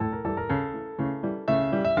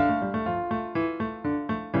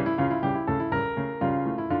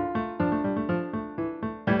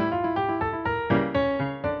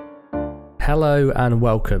Hello and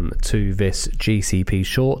welcome to this GCP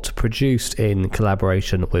Short, produced in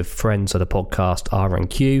collaboration with friends of the podcast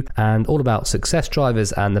R&Q, and all about success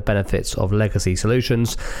drivers and the benefits of legacy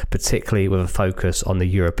solutions, particularly with a focus on the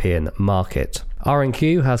European market.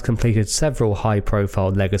 R&Q has completed several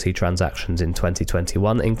high-profile legacy transactions in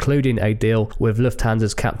 2021, including a deal with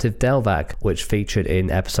Lufthansa's captive Delvag, which featured in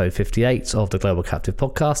episode 58 of the Global Captive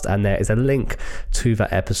podcast, and there is a link to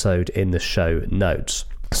that episode in the show notes.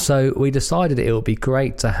 So we decided it would be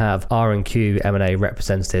great to have R&Q M&A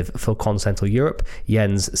representative for Continental Europe,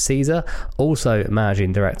 Jens Caesar, also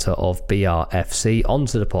managing director of BRFC,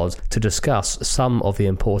 onto the pod to discuss some of the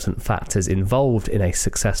important factors involved in a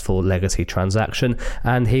successful legacy transaction.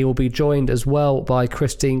 And he will be joined as well by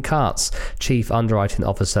Christine Karts, Chief Underwriting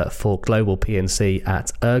Officer for Global P&C at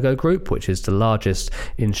Ergo Group, which is the largest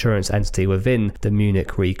insurance entity within the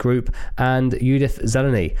Munich Re Group, and Judith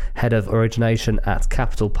Zeleny, Head of Origination at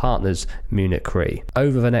Capital Partners Munich Re.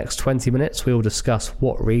 Over the next 20 minutes, we will discuss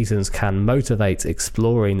what reasons can motivate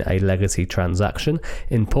exploring a legacy transaction,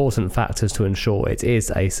 important factors to ensure it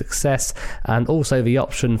is a success, and also the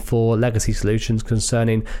option for legacy solutions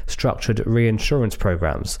concerning structured reinsurance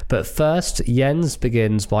programs. But first, Jens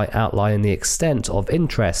begins by outlining the extent of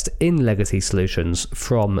interest in legacy solutions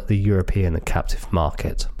from the European captive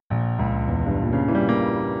market.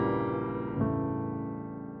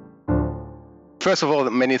 First of all,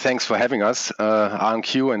 many thanks for having us.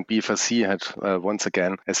 R&Q and BFRC had once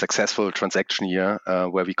again a successful transaction year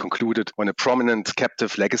where we concluded on a prominent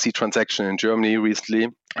captive legacy transaction in Germany recently,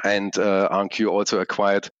 and R&Q also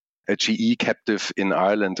acquired a GE captive in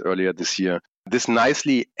Ireland earlier this year. This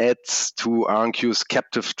nicely adds to R&Q's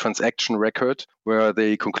captive transaction record, where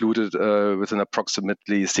they concluded with an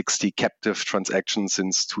approximately 60 captive transactions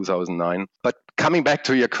since 2009. But coming back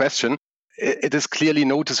to your question, it is clearly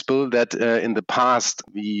noticeable that in the past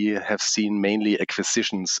we have seen mainly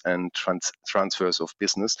acquisitions and transfers of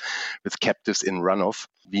business with captives in runoff.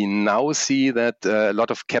 We now see that a lot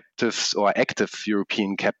of captives or active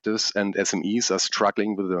European captives and SMEs are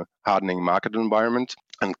struggling with the hardening market environment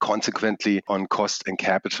and consequently on cost and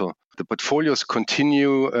capital. The portfolios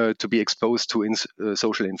continue to be exposed to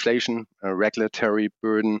social inflation, regulatory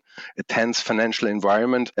burden, a tense financial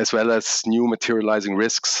environment, as well as new materializing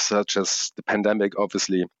risks such as the pandemic,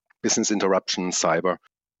 obviously, business interruption, cyber.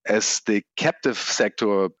 As the captive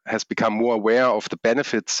sector has become more aware of the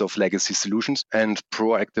benefits of legacy solutions and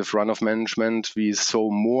proactive runoff management, we saw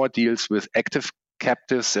more deals with active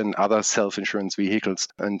captives and other self-insurance vehicles.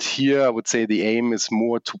 And here I would say the aim is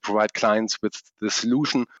more to provide clients with the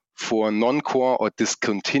solution for non-core or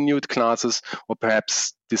discontinued classes, or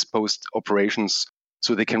perhaps disposed operations,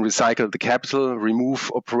 so they can recycle the capital,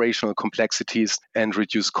 remove operational complexities, and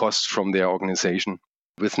reduce costs from their organization.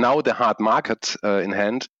 With now the hard market in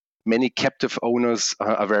hand, many captive owners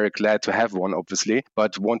are very glad to have one, obviously,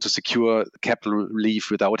 but want to secure capital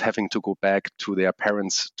relief without having to go back to their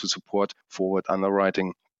parents to support forward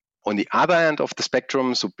underwriting. On the other end of the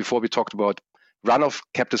spectrum, so before we talked about runoff,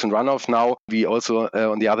 captives and runoff, now we also,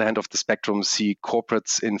 on the other hand of the spectrum, see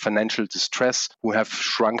corporates in financial distress who have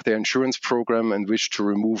shrunk their insurance program and wish to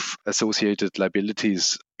remove associated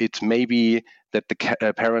liabilities. It may be that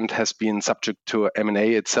the parent has been subject to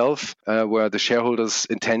M&A itself, where the shareholders'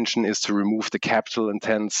 intention is to remove the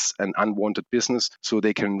capital-intense and unwanted business so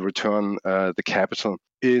they can return the capital.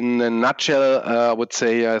 In a nutshell, I would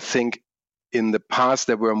say, I think in the past,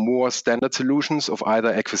 there were more standard solutions of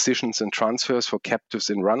either acquisitions and transfers for captives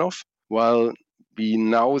in runoff, while we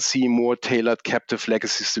now see more tailored captive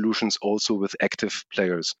legacy solutions also with active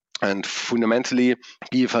players. And fundamentally,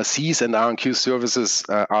 BFRC's and R&Q services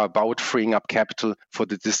are about freeing up capital for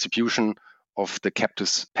the distribution of the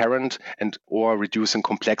captive's parent and or reducing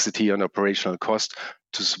complexity and operational cost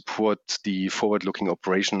to support the forward-looking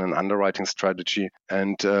operation and underwriting strategy.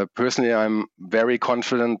 And personally, I'm very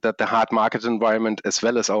confident that the hard market environment, as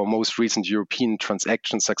well as our most recent European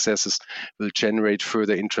transaction successes, will generate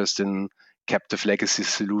further interest in captive legacy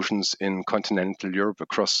solutions in continental Europe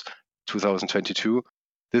across 2022.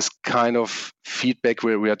 This kind of feedback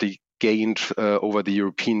we already gained over the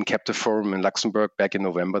European Captive Forum in Luxembourg back in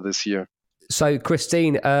November this year. So,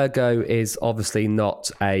 Christine, Ergo is obviously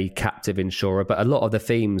not a captive insurer, but a lot of the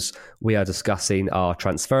themes we are discussing are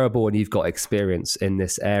transferable, and you've got experience in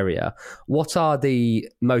this area. What are the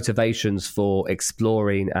motivations for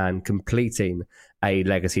exploring and completing a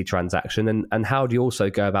legacy transaction, and how do you also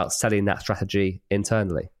go about selling that strategy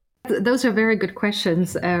internally? Those are very good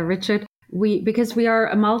questions, Richard. Because we are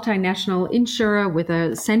a multinational insurer with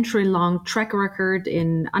a century-long track record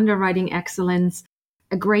in underwriting excellence,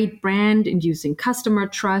 a great brand inducing customer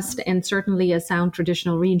trust, and certainly a sound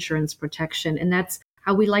traditional reinsurance protection. And that's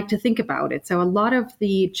how we like to think about it. So a lot of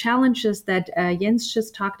the challenges that Jens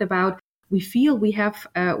just talked about, we feel we have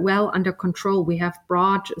well under control. We have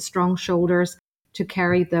broad, strong shoulders to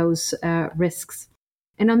carry those risks.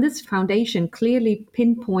 And on this foundation, clearly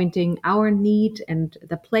pinpointing our need and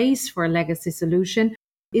the place for a legacy solution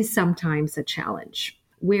is sometimes a challenge.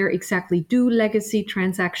 Where exactly do legacy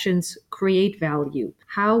transactions create value?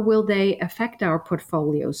 How will they affect our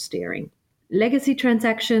portfolio steering? Legacy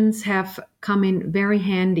transactions have come in very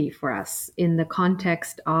handy for us in the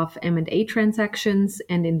context of M&A transactions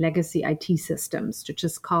and in legacy IT systems, to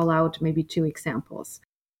just call out maybe two examples.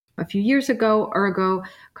 A few years ago, ERGO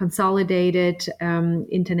consolidated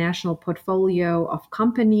international portfolio of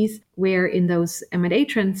companies where in those M&A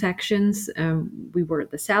transactions, we were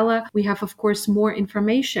the seller. We have, of course, more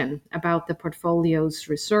information about the portfolio's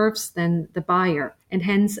reserves than the buyer. And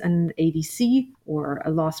hence an ADC or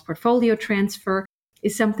a loss portfolio transfer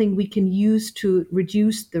is something we can use to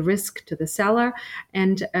reduce the risk to the seller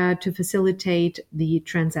and to facilitate the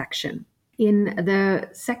transaction. In the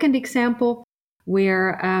second example,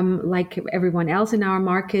 where, like everyone else in our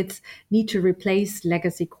markets, need to replace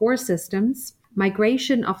legacy core systems,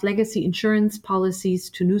 migration of legacy insurance policies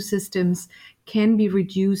to new systems can be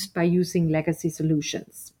reduced by using legacy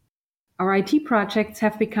solutions. Our IT projects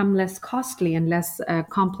have become less costly and less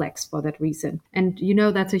complex for that reason. And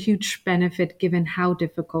that's a huge benefit given how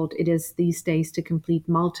difficult it is these days to complete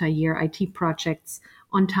multi-year IT projects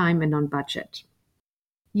on time and on budget.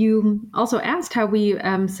 You also asked how we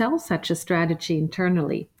sell such a strategy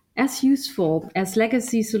internally. As useful as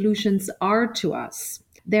legacy solutions are to us,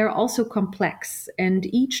 they're also complex, and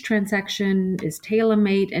each transaction is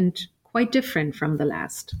tailor-made and quite different from the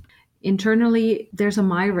last. Internally, there's a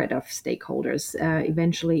myriad of stakeholders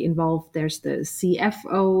eventually involved. There's the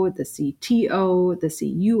CFO, the CTO, the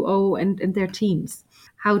CUO, and their teams.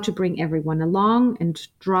 How to bring everyone along and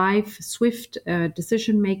drive swift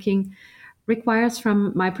decision-making requires,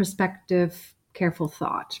 from my perspective, careful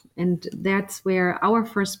thought. And that's where our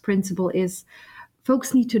first principle is: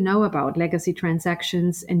 folks need to know about legacy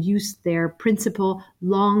transactions and use their principle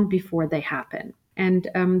long before they happen. And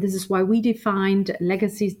this is why we defined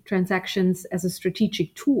legacy transactions as a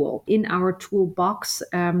strategic tool in our toolbox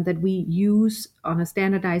that we use on a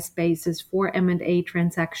standardized basis for M&A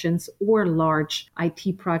transactions or large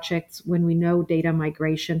IT projects when we know data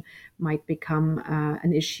migration might become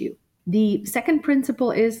an issue. The second principle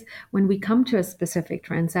is when we come to a specific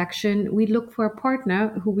transaction, we look for a partner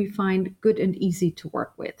who we find good and easy to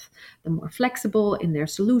work with. The more flexible in their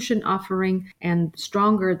solution offering and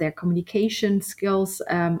stronger their communication skills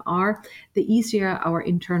are, the easier our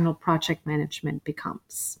internal project management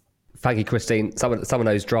becomes. Thank you, Christine. Some of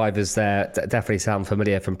those drivers there definitely sound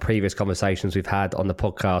familiar from previous conversations we've had on the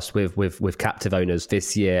podcast with captive owners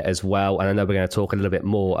this year as well. And I know we're going to talk a little bit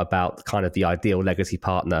more about kind of the ideal legacy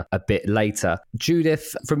partner a bit later.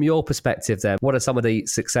 Judith, from your perspective then, what are some of the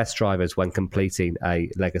success drivers when completing a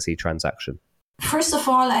legacy transaction? First of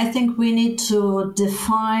all, I think we need to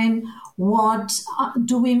define what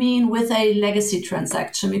do we mean with a legacy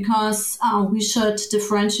transaction, because we should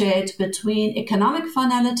differentiate between economic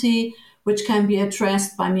finality, which can be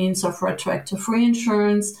addressed by means of retroactive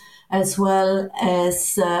reinsurance, as well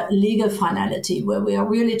as legal finality, where we are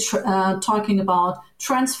really talking about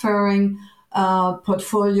transferring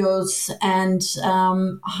portfolios, and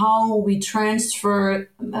how we transfer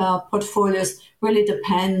portfolios really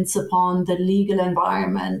depends upon the legal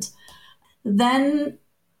environment. Then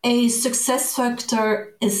a success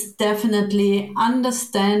factor is definitely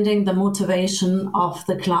understanding the motivation of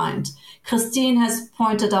the client. Christine has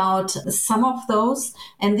pointed out some of those,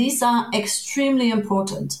 and these are extremely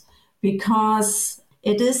important because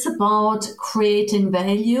it is about creating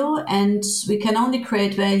value, and we can only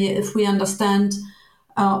create value if we understand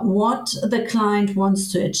what the client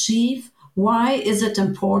wants to achieve. Why is it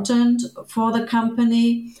important for the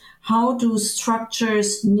company? How do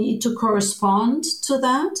structures need to correspond to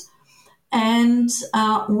that? And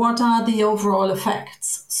what are the overall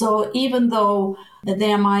effects? So even though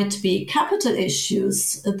there might be capital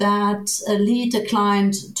issues that lead a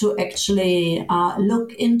client to actually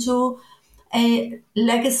look into a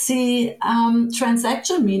legacy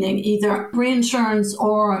transaction, meaning either reinsurance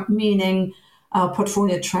or meaning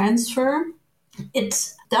portfolio transfer,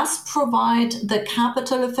 it does provide the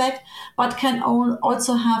capital effect, but can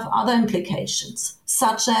also have other implications,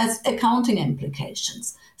 such as accounting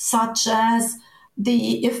implications, such as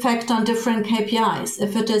the effect on different KPIs,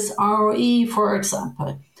 if it is ROE, for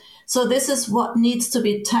example. So this is what needs to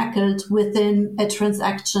be tackled within a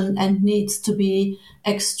transaction and needs to be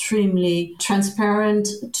extremely transparent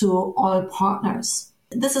to all partners.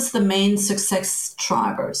 This is the main success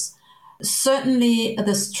drivers. Certainly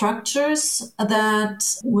the structures that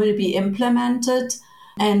will be implemented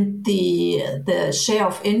and the share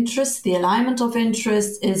of interest, the alignment of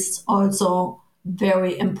interest is also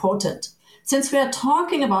very important. Since we are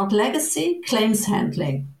talking about legacy, claims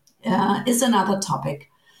handling is another topic.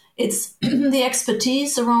 It's the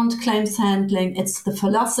expertise around claims handling. It's the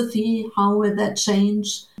philosophy. How will that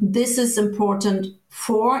change? This is important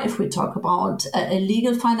for, if we talk about a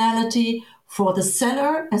legal finality, for the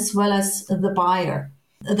seller as well as the buyer.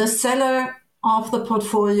 The seller of the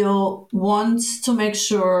portfolio wants to make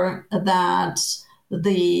sure that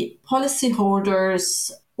the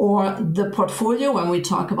policyholders or the portfolio, when we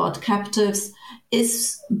talk about captives,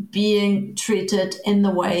 is being treated in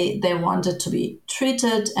the way they want it to be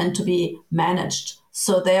treated and to be managed.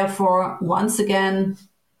 So therefore, once again,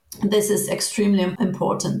 this is extremely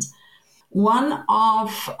important. One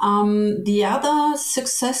of the other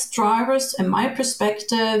success drivers, in my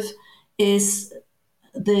perspective, is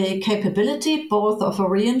the capability both of a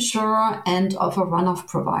reinsurer and of a runoff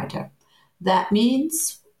provider. That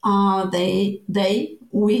means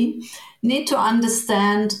we need to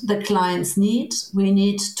understand the client's need. We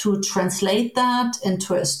need to translate that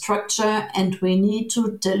into a structure, and we need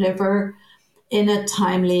to deliver in a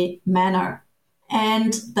timely manner.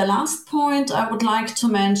 And the last point I would like to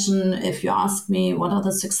mention, if you ask me what are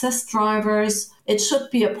the success drivers, it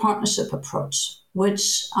should be a partnership approach,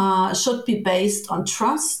 which should be based on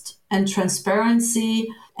trust and transparency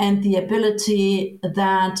and the ability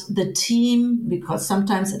that the team, because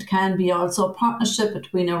sometimes it can be also a partnership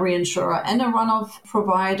between a reinsurer and a runoff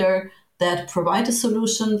provider that provide a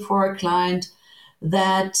solution for a client,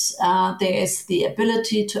 that there is the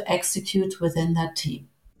ability to execute within that team.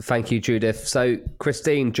 Thank you, Judith. So,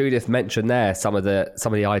 Christine, Judith mentioned there some of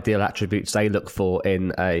the ideal attributes they look for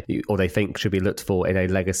or they think should be looked for in a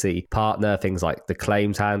legacy partner. Things like the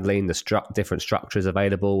claims handling, the different structures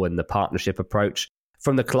available, and the partnership approach.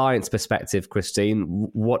 From the client's perspective, Christine,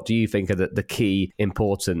 what do you think are the key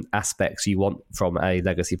important aspects you want from a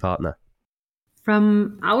legacy partner?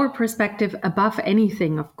 From our perspective, above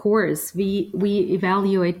anything, of course, we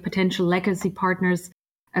evaluate potential legacy partners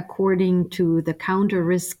according to the counter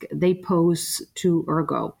risk they pose to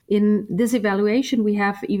ERGO. In this evaluation, we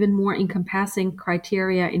have even more encompassing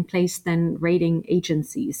criteria in place than rating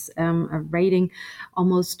agencies. A rating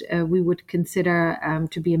almost we would consider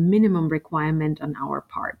to be a minimum requirement on our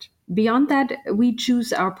part. Beyond that, we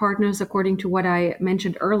choose our partners according to what I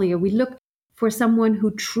mentioned earlier. We look for someone who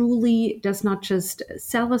truly does not just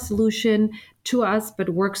sell a solution to us, but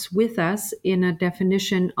works with us in a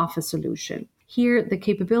definition of a solution. Here, the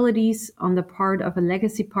capabilities on the part of a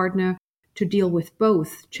legacy partner to deal with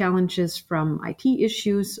both challenges from IT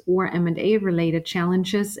issues or M&A related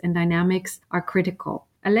challenges and dynamics are critical.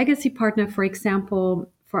 A legacy partner, for example,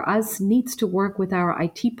 for us needs to work with our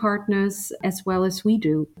IT partners as well as we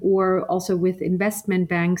do, or also with investment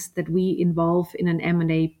banks that we involve in an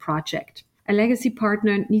M&A project. A legacy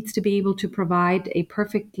partner needs to be able to provide a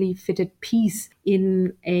perfectly fitted piece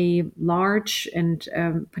in a large and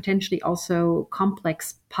potentially also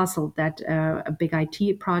complex puzzle that a big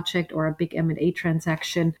IT project or a big M&A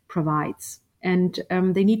transaction provides. And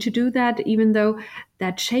they need to do that even though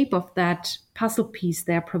that shape of that puzzle piece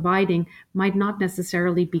they're providing might not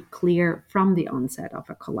necessarily be clear from the onset of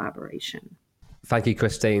a collaboration. Thank you,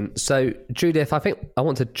 Christine. So, Judith, I think I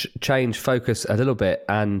want to change focus a little bit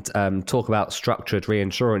and talk about structured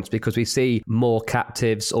reinsurance, because we see more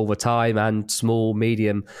captives all the time and small,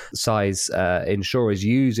 medium-size insurers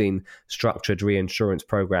using structured reinsurance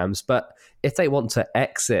programs. But if they want to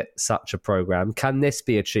exit such a program, can this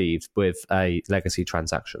be achieved with a legacy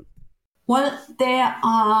transaction? Well, there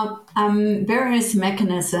are various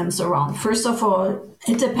mechanisms around. First of all,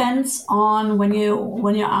 it depends on when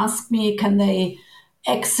you ask me, can they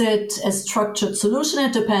exit a structured solution?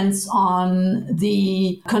 It depends on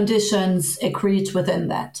the conditions agreed within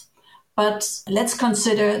that. But let's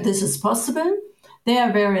consider this is possible. There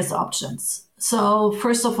are various options. So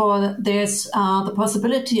first of all, there's the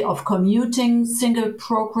possibility of commuting single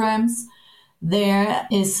programs. There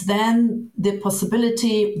is then the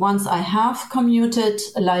possibility, once I have commuted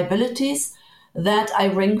liabilities, that I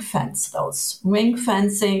ring fence those. Ring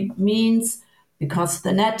fencing means, because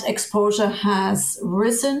the net exposure has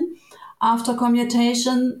risen after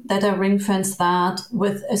commutation, that I ring fence that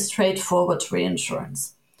with a straightforward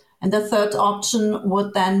reinsurance. And the third option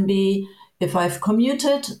would then be, if I've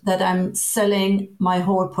commuted, that I'm selling my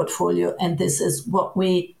whole portfolio. And this is what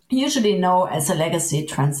we usually know as a legacy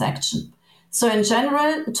transaction. So in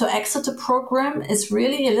general, to exit a program is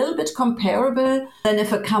really a little bit comparable than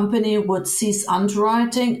if a company would cease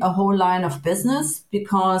underwriting a whole line of business,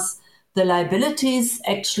 because the liabilities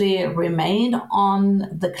actually remain on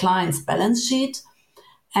the client's balance sheet.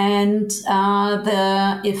 And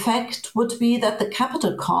the effect would be that the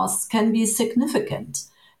capital costs can be significant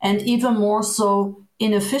and even more so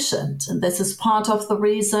inefficient. And this is part of the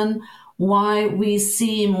reason why we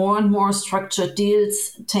see more and more structured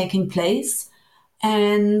deals taking place.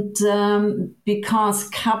 And because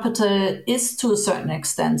capital is to a certain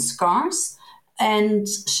extent scarce, and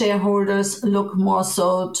shareholders look more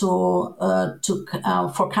so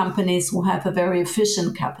for companies who have a very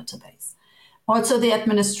efficient capital base. Also, the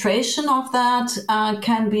administration of that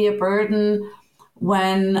can be a burden.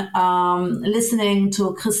 When listening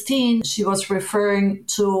to Christine, she was referring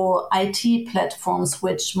to IT platforms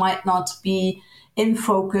which might not be in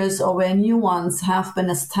focus or where new ones have been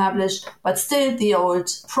established, but still the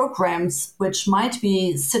old programs which might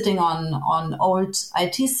be sitting on old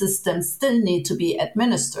IT systems still need to be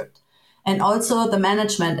administered. And also the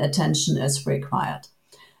management attention is required.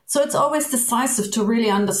 So it's always decisive to really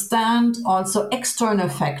understand also external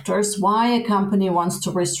factors, why a company wants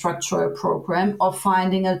to restructure a program or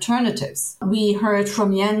finding alternatives. We heard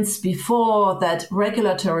from Jens before that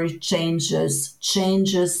regulatory changes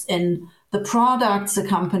in the products the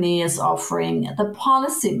company is offering, the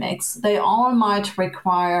policy mix, they all might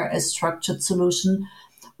require a structured solution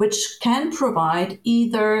which can provide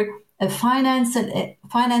either a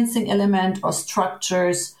financing element or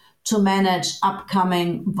structures to manage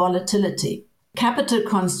upcoming volatility. Capital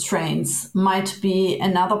constraints might be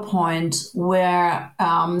another point where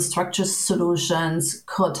structured solutions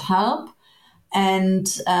could help, and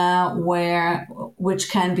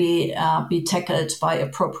which can be tackled by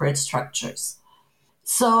appropriate structures.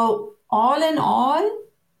 So all in all,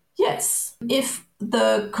 yes, if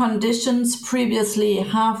the conditions previously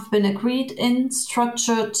have been agreed in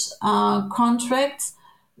structured contracts,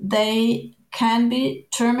 they can be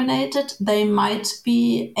terminated, they might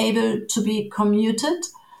be able to be commuted,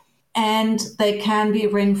 and they can be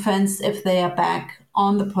ring-fenced if they are back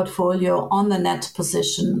on the portfolio, on the net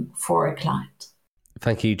position for a client.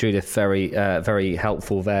 Thank you, Judith. Very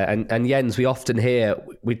helpful there. And Jens,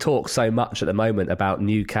 we talk so much at the moment about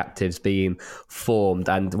new captives being formed.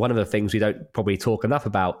 And one of the things we don't probably talk enough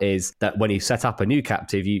about is that when you set up a new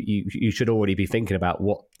captive, you should already be thinking about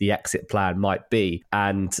what the exit plan might be.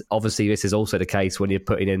 And obviously, this is also the case when you're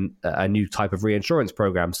putting in a new type of reinsurance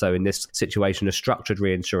program. So in this situation, a structured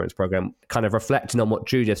reinsurance program. Kind of reflecting on what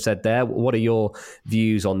Judith said there, what are your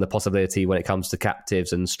views on the possibility when it comes to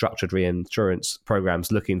captives and structured reinsurance programs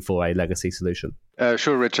looking for a legacy solution?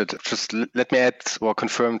 Sure, Richard. Just let me add or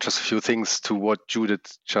confirm just a few things to what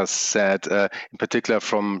Judith just said, in particular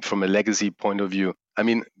from a legacy point of view. I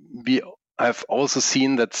mean, we have also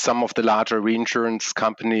seen that some of the larger reinsurance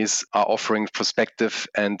companies are offering prospective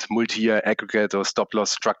and multi-year aggregate or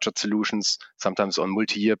stop-loss structured solutions, sometimes on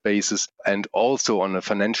multi-year basis and also on a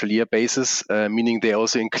financial year basis, meaning they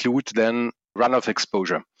also include then runoff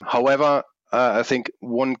exposure. However, I think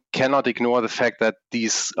one cannot ignore the fact that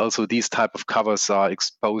these type of covers are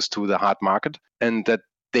exposed to the hard market, and that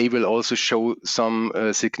they will also show some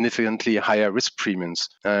significantly higher risk premiums.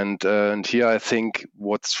 And here I think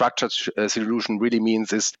what structured solution really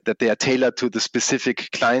means is that they are tailored to the specific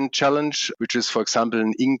client challenge, which is, for example,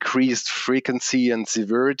 an increased frequency and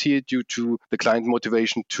severity due to the client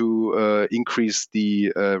motivation to increase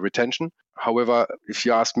the retention. However, if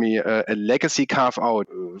you ask me, a legacy carve-out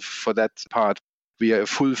for that part via a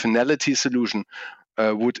full finality solution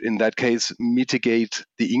would in that case mitigate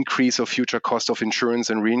the increase of future cost of insurance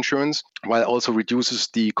and reinsurance, while also reduces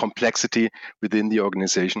the complexity within the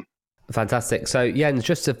organization. Fantastic. So Jens,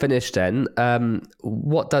 just to finish then,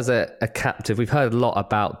 what does a captive, we've heard a lot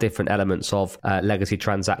about different elements of legacy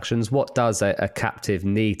transactions. What does a captive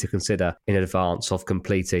need to consider in advance of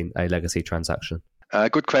completing a legacy transaction?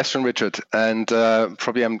 Good question, Richard. And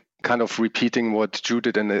probably I'm kind of repeating what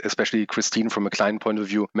Judith and especially Christine from a client point of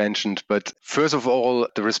view mentioned. But first of all,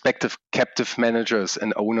 the respective captive managers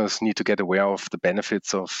and owners need to get aware of the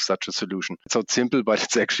benefits of such a solution. It's not simple, but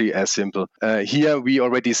it's actually as simple. Here we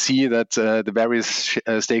already see that the various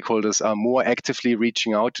stakeholders are more actively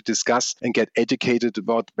reaching out to discuss and get educated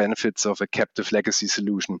about the benefits of a captive legacy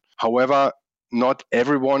solution. However, not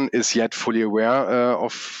everyone is yet fully aware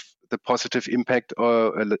of the positive impact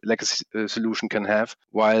a legacy solution can have,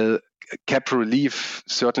 while capital relief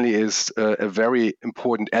certainly is a very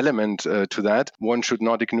important element to that. One should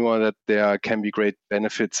not ignore that there can be great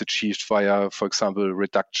benefits achieved via, for example,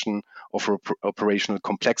 reduction of operational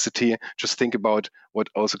complexity. Just think about what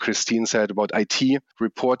also Christine said about IT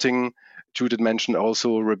reporting. Judith mentioned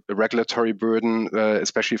also a regulatory burden,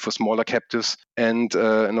 especially for smaller captives, and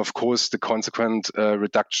of course the consequent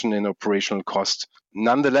reduction in operational cost.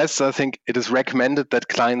 Nonetheless, I think it is recommended that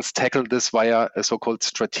clients tackle this via a so-called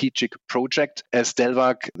strategic project, as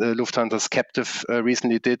Delvag, the Lufthansa's captive,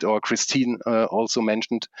 recently did, or Christine also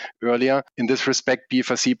mentioned earlier. In this respect,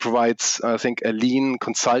 BFRC provides, I think, a lean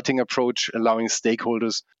consulting approach, allowing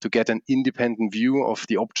stakeholders to get an independent view of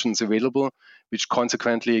the options available, which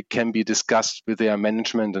consequently can be discussed with their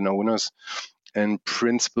management and owners. In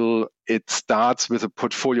principle, it starts with a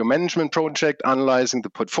portfolio management project, analyzing the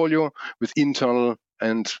portfolio with internal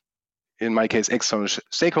and, in my case, external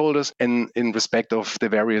stakeholders, and in respect of the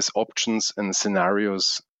various options and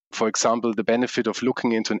scenarios. For example, the benefit of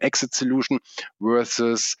looking into an exit solution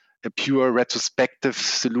versus a pure retrospective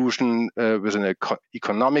solution with an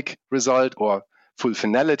economic result or full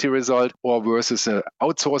finality result, or versus an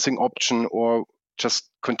outsourcing option, or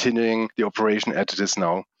just continuing the operation as it is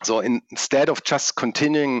now. So instead of just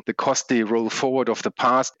continuing the costly roll forward of the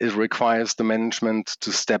past, it requires the management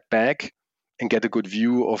to step back and get a good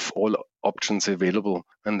view of all options available.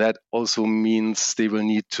 And that also means they will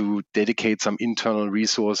need to dedicate some internal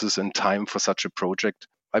resources and time for such a project.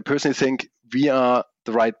 I personally think we are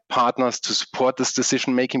the right partners to support this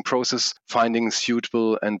decision-making process, finding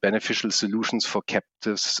suitable and beneficial solutions for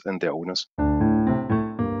captives and their owners.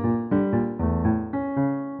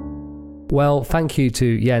 Well, thank you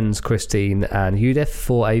to Jens, Christine and Judith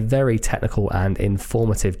for a very technical and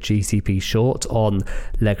informative GCP short on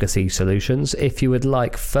legacy solutions. If you would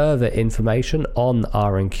like further information on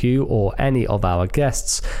R&Q or any of our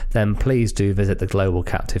guests, then please do visit the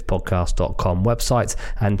globalcaptivepodcast.com website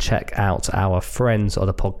and check out our Friends of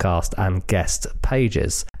the Podcast and guest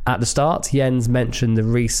pages. At the start, Jens mentioned the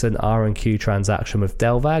recent R&Q transaction with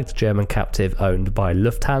Delvag, the German captive owned by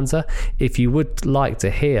Lufthansa. If you would like to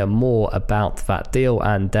hear more about that deal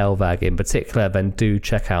and Delvag in particular, then do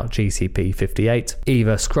check out GCP 58.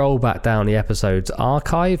 Either scroll back down the episode's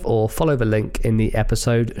archive or follow the link in the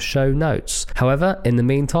episode show notes. However, in the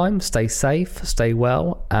meantime, stay safe, stay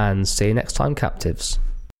well, and see you next time, captives.